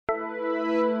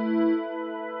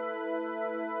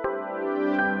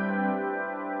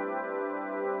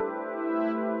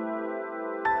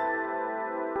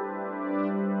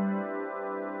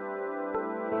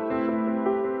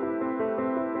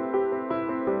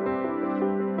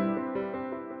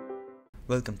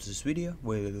Welcome to this video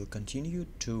where we will continue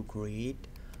to create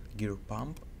gear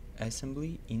pump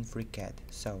assembly in FreeCAD.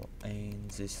 So in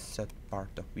this set part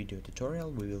of video tutorial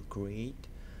we will create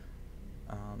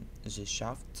the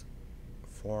shaft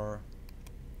for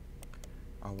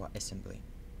our assembly.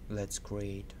 Let's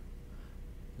create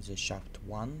the shaft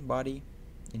 1 body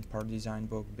in PartDesign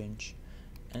Workbench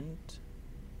and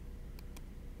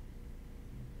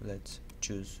let's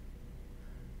choose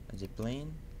the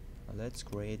plane. Let's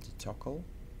create the circle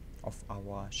of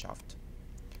our shaft.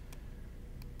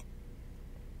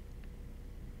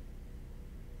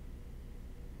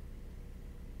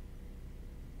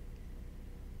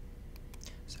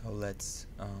 So let's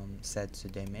set the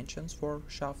dimensions for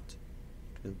shaft.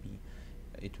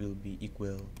 It will be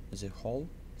equal the hole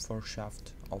for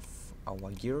shaft of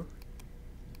our gear.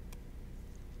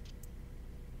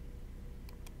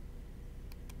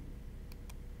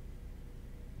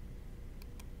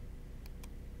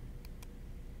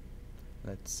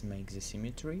 Let's make the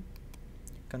symmetry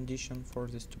condition for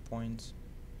these 2 points,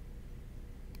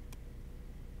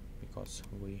 because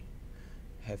we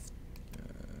have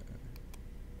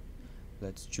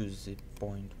let's choose the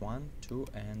point 1, 2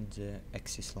 and the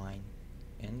axis line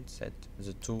and set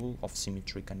the tool of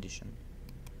symmetry condition,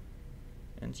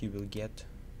 and you will get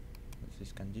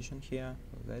this condition here.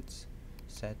 Let's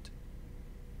set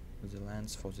the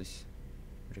length for this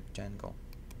rectangle.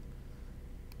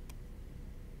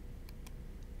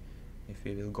 If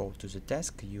we will go to the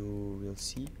task, you will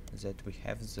see that we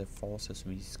have the forces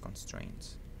with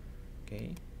constraints.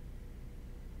 Okay.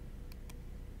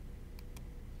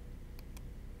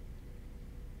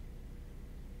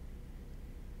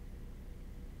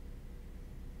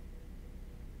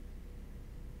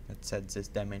 Let's set this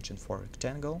dimension for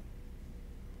rectangle.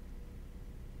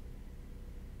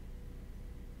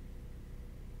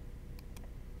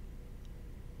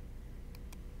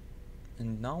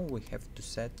 And now we have to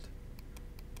set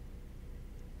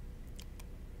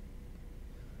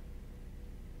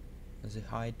the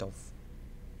height of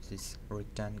this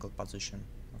rectangle position.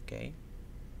 Okay,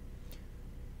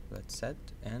 let's set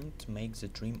and make the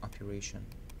trim operation.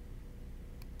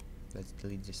 Let's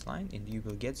delete this line and you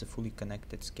will get the fully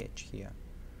connected sketch here.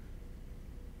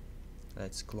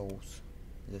 Let's close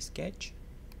the sketch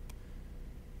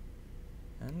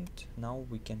and now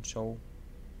we can show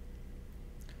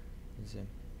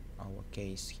our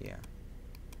case here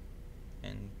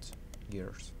and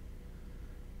gears.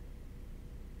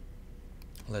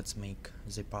 Let's make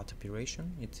the path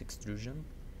operation, its extrusion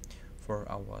for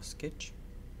our sketch.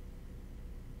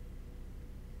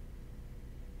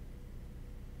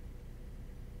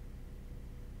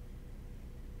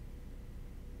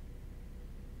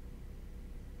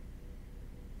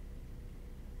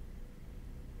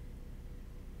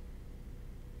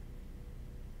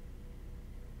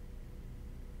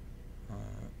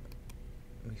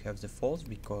 We have the false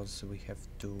because we have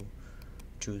to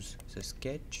choose the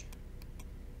sketch.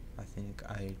 I think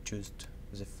I chose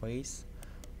the face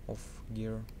of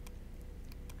gear,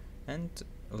 and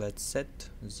let's set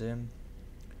the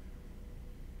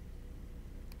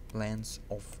length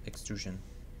of extrusion.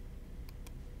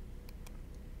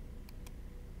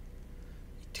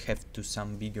 It have to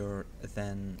some bigger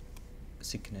than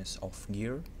thickness of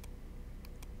gear,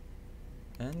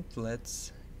 and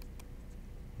let's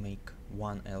make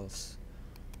one else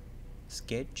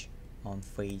sketch on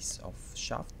face of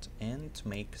shaft and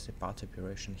make the path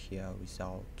operation here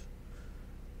without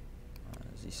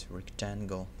this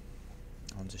rectangle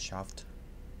on the shaft.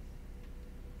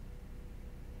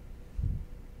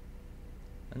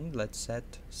 And let's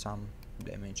set some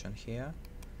dimension here.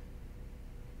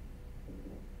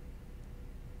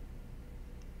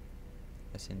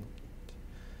 I think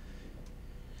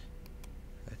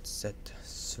let's set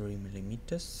 3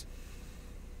 millimeters.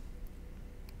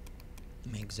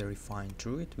 Make the refine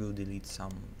true. It will delete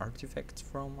some artifacts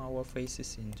from our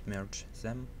faces and merge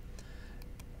them.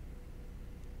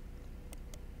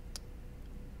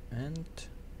 And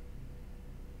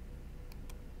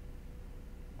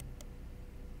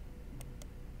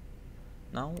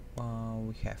now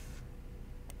we have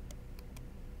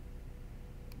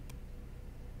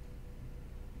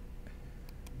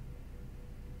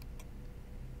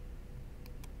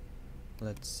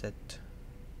let's set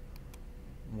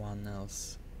one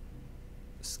else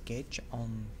sketch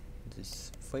on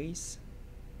this face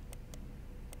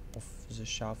of the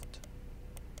shaft.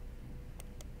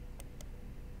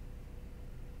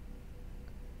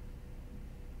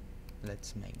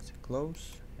 Let's make the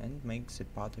close and make the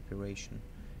path operation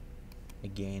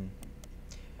again.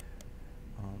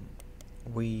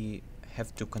 We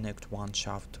have to connect one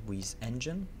shaft with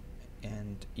engine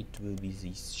and it will be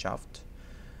this shaft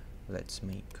let's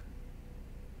make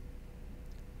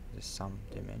the sum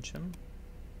dimension.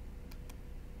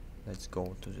 Let's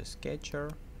go to the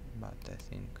sketcher, but I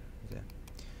think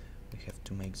we have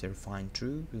to make the refine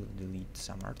true. We'll delete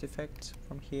some artifacts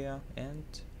from here, and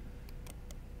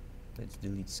let's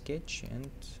delete sketch and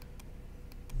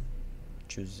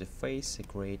choose the face and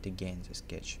create again the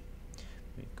sketch,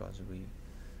 because we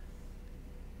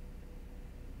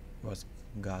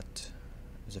got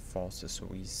the forces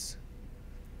with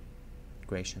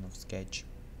creation of sketch,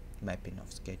 mapping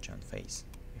of sketch on face.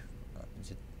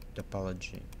 If the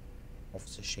topology of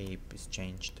the shape is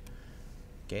changed.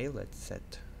 Okay, let's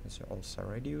set the also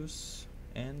radius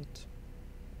and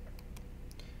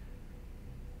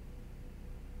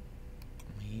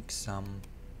make some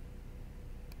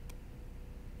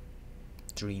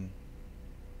trim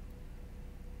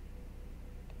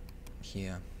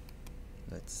here.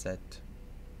 Let's set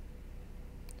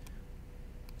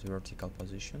the vertical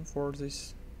position for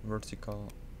this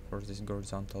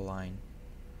horizontal line.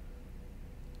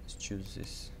 Let's choose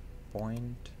this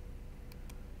point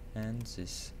and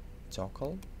this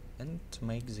circle and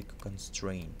make the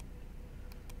constraint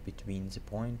between the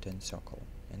point and circle,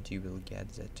 and you will get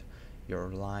that your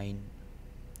line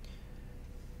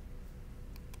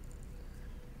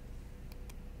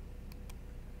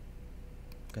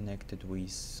connected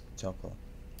with circle.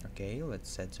 Okay, let's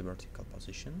set the vertical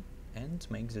position and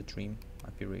make the trim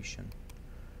operation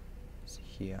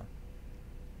here.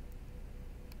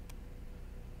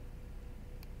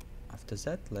 After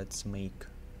that, let's make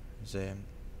the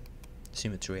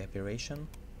symmetry operation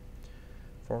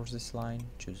for this line.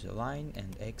 Choose the line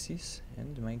and axis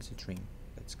and make the trim.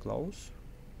 Let's close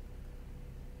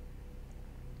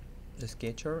the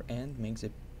sketcher and make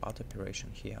the path operation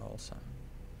here also.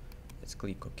 Let's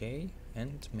click OK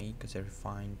and make the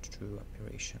refine true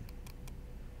operation,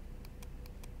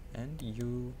 and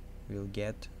you will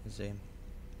get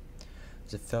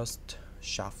the first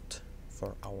shaft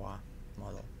for our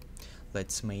model.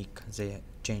 Let's make the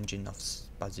changing of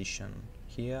position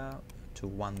here to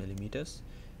 1 millimeters.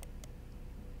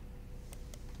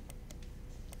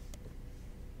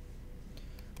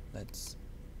 Let's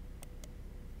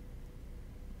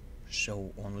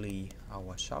show only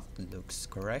our shaft looks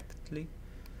correctly,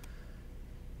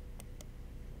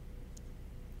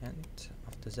 and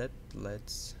after that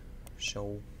let's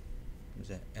show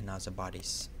the another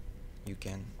bodies. You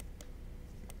can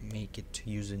make it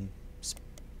using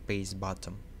space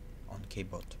button on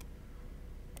keyboard.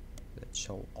 Let's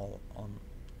show all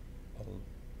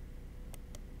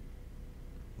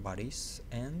bodies,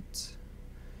 and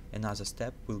another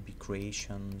step will be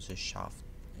creation the shaft,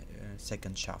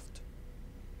 second shaft.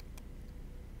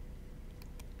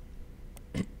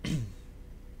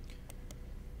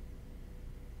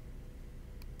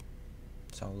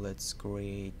 So let's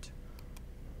create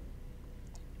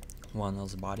one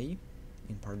else body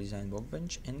in PartDesign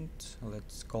Workbench, and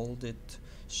let's call it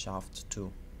shaft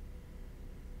 2.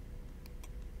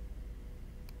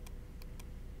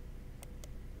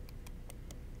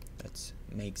 Let's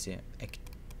make the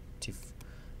active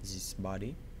this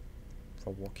body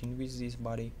for working with this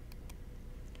body.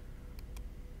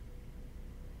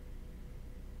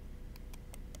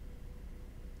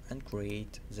 And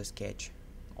create the sketch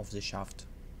of the shaft.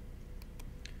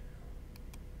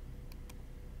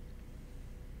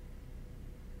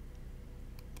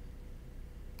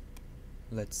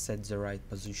 Let's set the right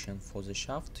position for the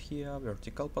shaft here,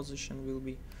 vertical position will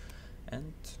be,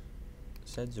 and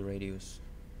set the radius.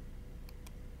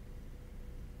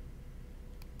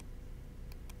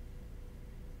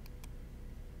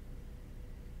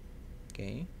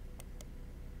 Okay.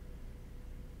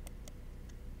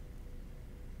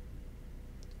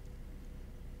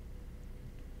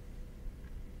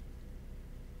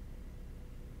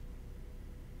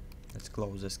 Let's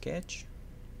close the sketch.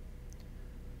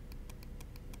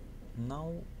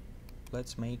 Now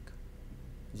let's make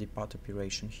the path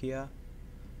operation here,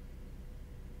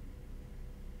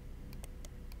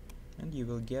 and you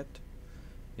will get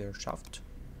your shaft,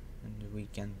 and we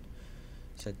can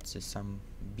set some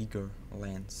bigger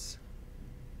lengths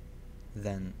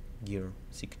than gear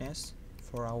thickness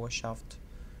for our shaft.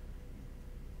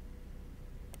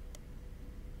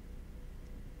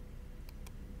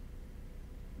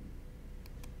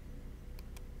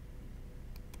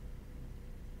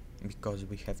 Because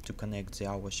we have to connect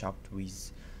our shaft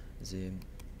with the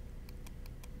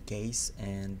case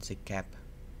and the cap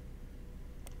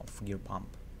of gear pump.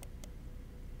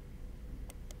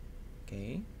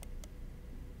 Okay.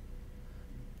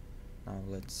 Now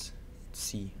let's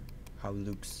see how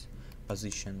looks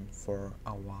position for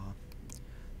our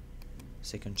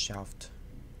second shaft.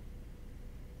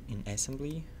 in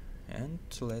assembly, and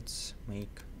let's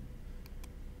make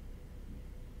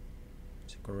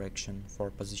the correction for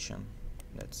position.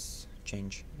 Let's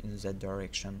change in that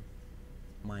direction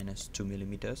 -2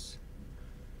 millimeters.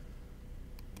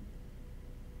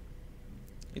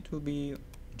 It will be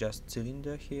just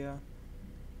cylinder here.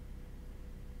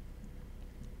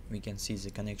 We can see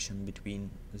the connection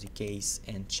between the case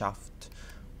and shaft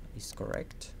is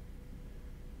correct,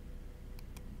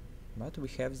 but we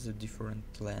have the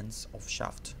different lengths of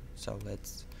shaft, so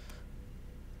let's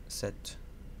set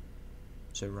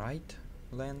the right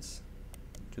length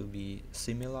to be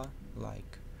similar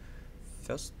like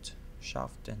first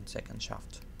shaft and second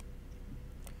shaft.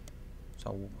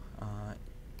 So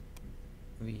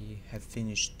we have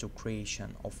finished the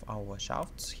creation of our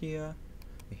shafts here.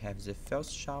 We have the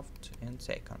first shaft and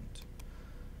second.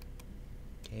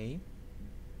 Okay,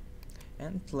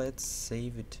 and let's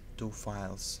save it to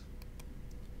files.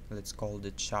 Let's call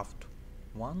it shaft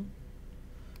 1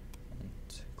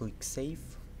 and click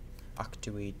save.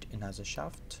 Activate another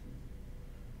shaft.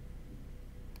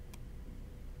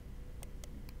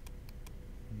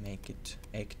 Make it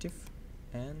active,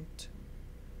 and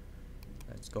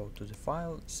let's go to the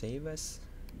file, save as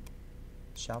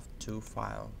shaft 2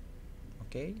 file.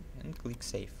 Okay, and click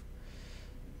save.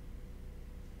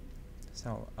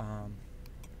 So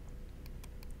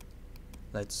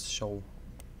let's show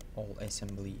all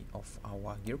assembly of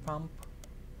our gear pump.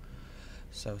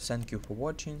 So thank you for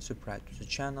watching, subscribe to the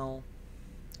channel,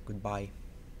 goodbye.